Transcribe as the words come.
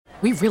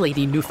We really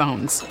need new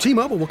phones.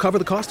 T-Mobile will cover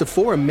the cost of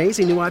 4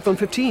 amazing new iPhone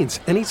 15s,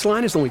 and each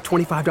line is only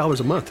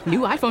 $25 a month. New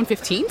iPhone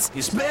 15s?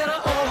 It's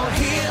better over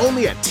here.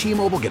 Only at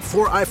T-Mobile, get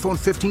 4 iPhone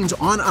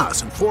 15s on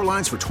us and 4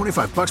 lines for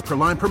 $25 per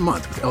line per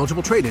month with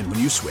eligible trade-in when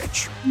you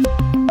switch.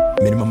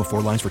 Minimum of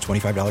 4 lines for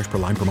 $25 per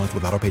line per month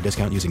with autopay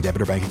discount using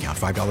debit or bank account.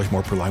 $5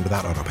 more per line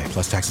without autopay,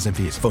 plus taxes and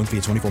fees. Phone fee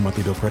at 24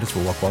 monthly bill credits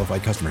for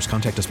well-qualified customers.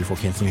 Contact us before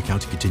canceling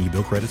account to continue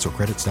bill credits or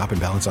credit stop and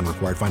balance on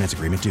required finance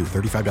agreement due.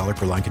 $35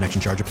 per line connection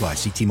charge applies.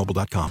 See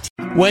T-Mobile.com.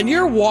 When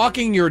you're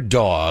walking your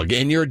dog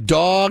and your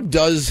dog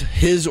does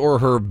his or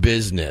her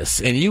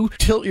business and you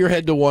tilt your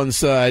head to one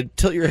side,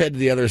 tilt your head to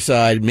the other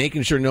side,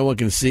 making sure no one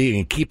can see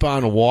and keep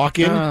on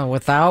walking.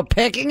 Without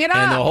picking it up.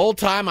 And the whole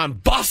time I'm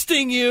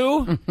busting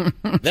you.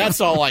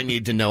 That's all I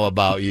need to know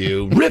about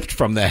you. Ripped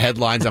from the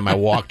headlines on my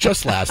walk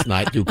just last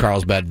night through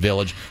Carlsbad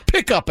Village.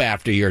 Pick up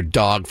after your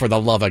dog, for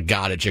the love of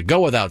God. It should go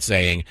without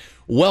saying.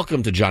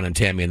 Welcome to John and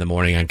Tammy in the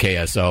morning on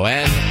KSON.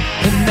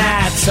 And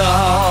that's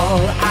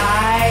all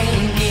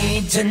I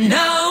need to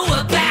know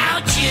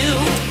about you.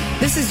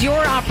 This is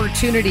your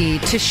opportunity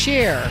to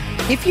share.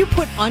 If you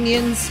put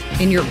onions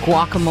in your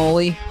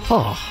guacamole,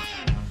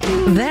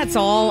 that's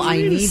all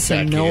I need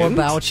to know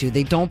about you.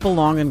 They don't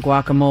belong in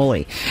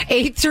guacamole.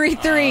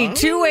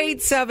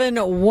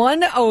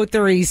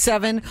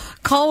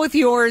 833-287-1037. Call with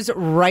yours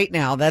right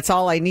now. That's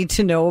all I need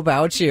to know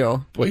about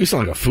you. Boy, you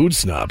sound like a food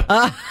snob.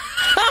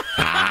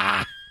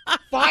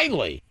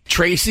 Finally.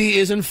 Tracy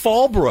is in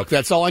Fallbrook.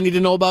 That's all I need to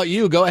know about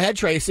you. Go ahead,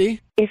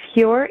 Tracy. If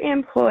your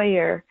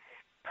employer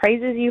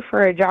praises you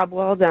for a job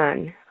well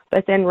done,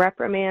 but then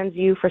reprimands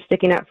you for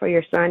sticking up for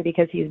your son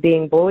because he's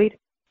being bullied,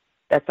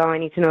 that's all I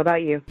need to know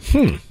about you.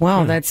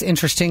 Wow, that's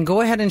interesting.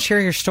 Go ahead and share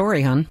your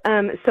story, hon.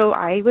 So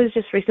I was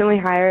just recently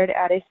hired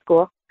at a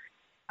school.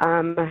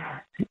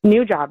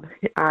 New job.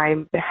 I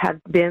have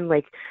been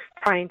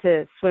trying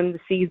to swim the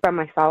seas by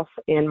myself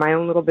in my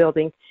own little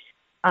building.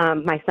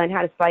 My son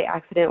had a slight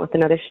accident with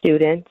another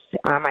student.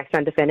 My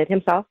son defended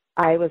himself.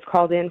 I was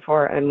called in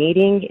for a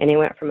meeting, and it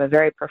went from a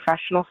very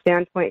professional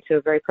standpoint to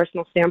a very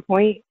personal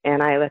standpoint,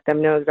 and I let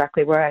them know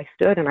exactly where I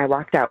stood, and I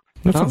walked out.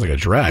 That sounds like a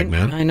drag,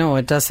 man. I know,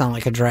 it does sound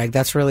like a drag.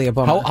 That's really a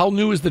bummer. How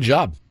new is the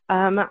job?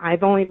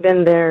 I've only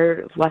been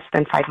there less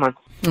than 5 months.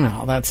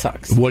 Oh, that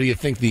sucks. What do you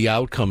think the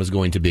outcome is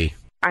going to be?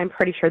 I'm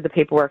pretty sure the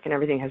paperwork and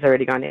everything has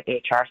already gone to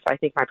HR, so I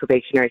think my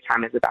probationary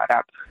time is about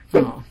up.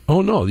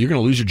 Oh no, you're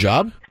going to lose your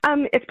job?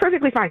 It's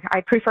perfectly fine.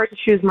 I prefer to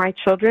choose my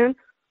children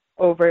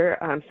over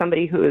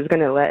somebody who is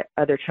going to let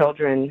other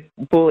children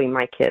bully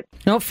my kids.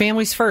 No,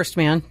 family's first,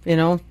 man.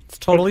 It's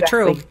totally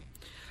true.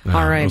 No,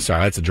 all right. I'm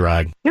sorry, that's a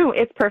drag. No,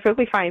 it's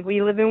perfectly fine.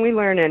 We live and we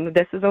learn, and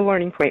this is a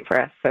learning point for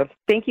us. So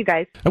thank you,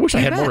 guys. I wish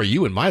I had more of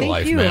you in my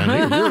life, man.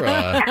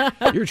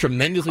 You're a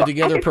tremendously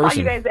together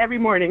person. I call you guys every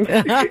morning.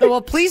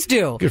 Well, please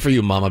do. Good for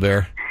you, Mama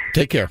Bear.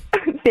 Take care.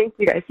 Thank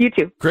you, guys. You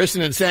too.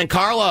 Kristen in San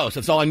Carlos.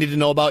 That's all I need to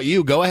know about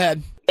you. Go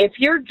ahead. If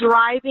you're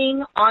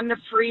driving on the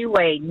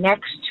freeway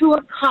next to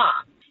a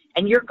cop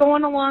and you're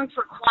going along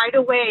for quite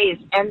a ways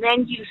and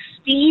then you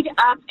speed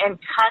up and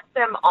cut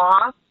them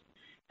off,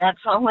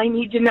 that's all I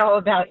need to know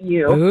about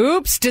you.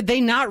 Oops. Did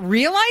they not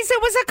realize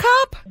it was a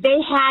cop?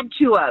 They had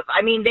to have.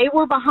 I mean, they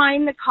were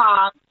behind the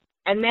cop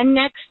and then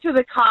next to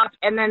the cop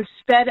and then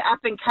sped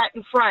up and cut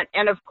in front.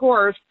 And, of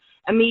course,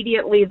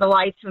 immediately the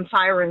lights and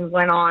sirens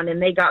went on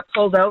and they got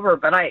pulled over.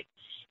 But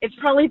it's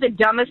probably the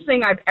dumbest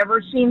thing I've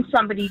ever seen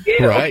somebody do.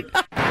 Right.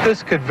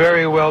 This could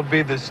very well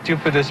be the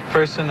stupidest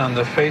person on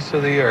the face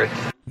of the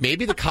earth.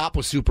 Maybe the cop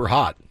was super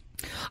hot.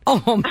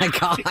 Oh, my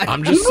God.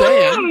 I'm just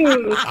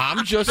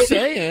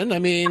saying. I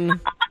mean,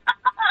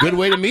 good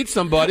way to meet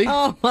somebody.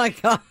 Oh, my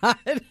God.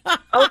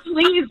 Oh,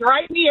 please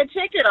write me a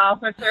ticket,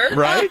 officer.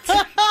 Right?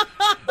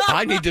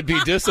 I need to be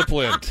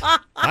disciplined.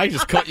 I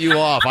just cut you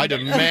off. I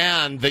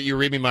demand that you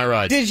read me my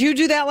rights. Did you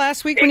do that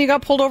last week when you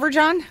got pulled over,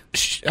 John?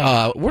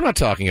 We're not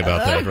talking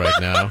about that right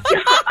now.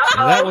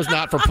 That was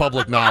not for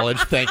public knowledge.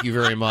 Thank you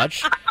very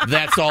much.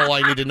 That's all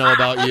I need to know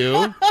about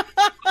you.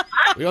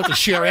 We don't have to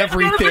share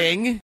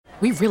everything.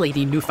 We really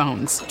need new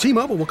phones.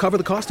 T-Mobile will cover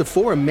the cost of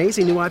 4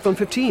 amazing new iPhone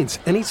 15s,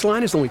 and each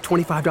line is only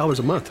 $25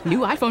 a month. New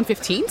iPhone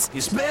 15s?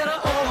 It's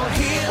better over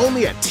here.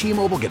 Only at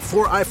T-Mobile, get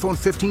 4 iPhone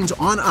 15s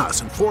on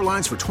us and 4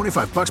 lines for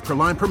 $25 per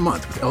line per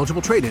month with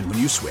eligible trade-in when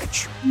you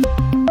switch.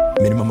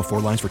 Minimum of 4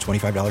 lines for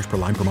 $25 per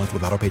line per month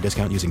with autopay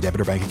discount using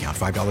debit or bank account.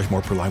 $5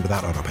 more per line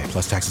without autopay,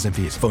 plus taxes and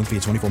fees. Phone fee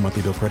at 24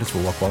 monthly bill credits for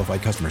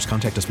well-qualified customers.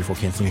 Contact us before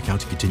canceling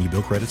account to continue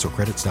bill credits or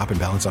credit stop and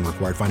balance on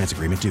required finance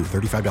agreement due.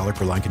 $35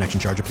 per line connection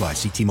charge applies.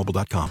 See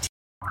T-Mobile.com.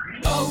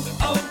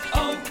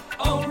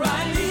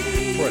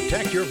 O'Reilly.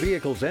 Protect your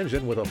vehicle's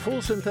engine with a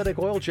full synthetic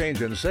oil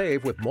change and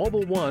save with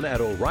Mobil 1 at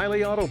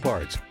O'Reilly Auto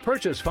Parts.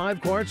 Purchase 5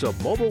 quarts of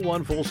Mobil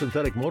 1 full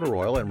synthetic motor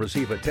oil and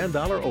receive a $10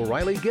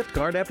 O'Reilly gift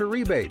card after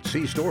rebate.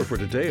 See store for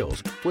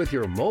details. With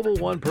your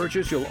Mobil 1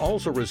 purchase, you'll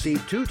also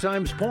receive 2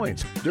 times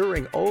points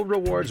during O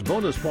Rewards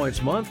Bonus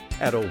Points Month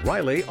at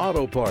O'Reilly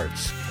Auto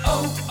Parts.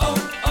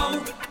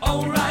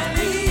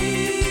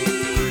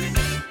 O'Reilly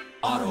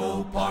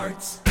Auto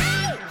Parts.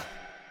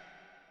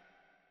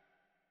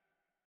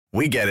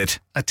 We get it.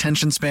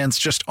 Attention spans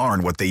just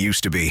aren't what they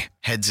used to be.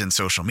 Heads in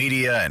social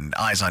media and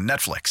eyes on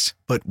Netflix.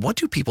 But what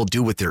do people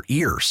do with their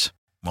ears?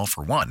 Well,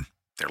 for one,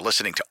 they're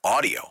listening to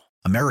audio.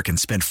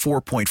 Americans spend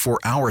 4.4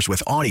 hours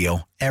with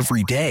audio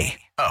every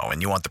day. Oh,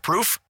 and you want the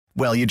proof?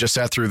 Well, you just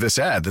sat through this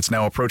ad that's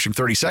now approaching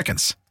 30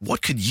 seconds.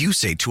 What could you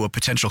say to a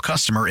potential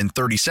customer in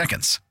 30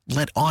 seconds?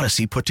 Let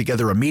Odyssey put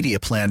together a media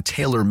plan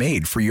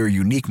tailor-made for your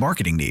unique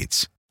marketing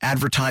needs.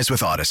 Advertise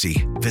with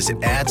Odyssey.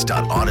 Visit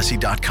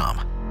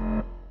ads.odyssey.com.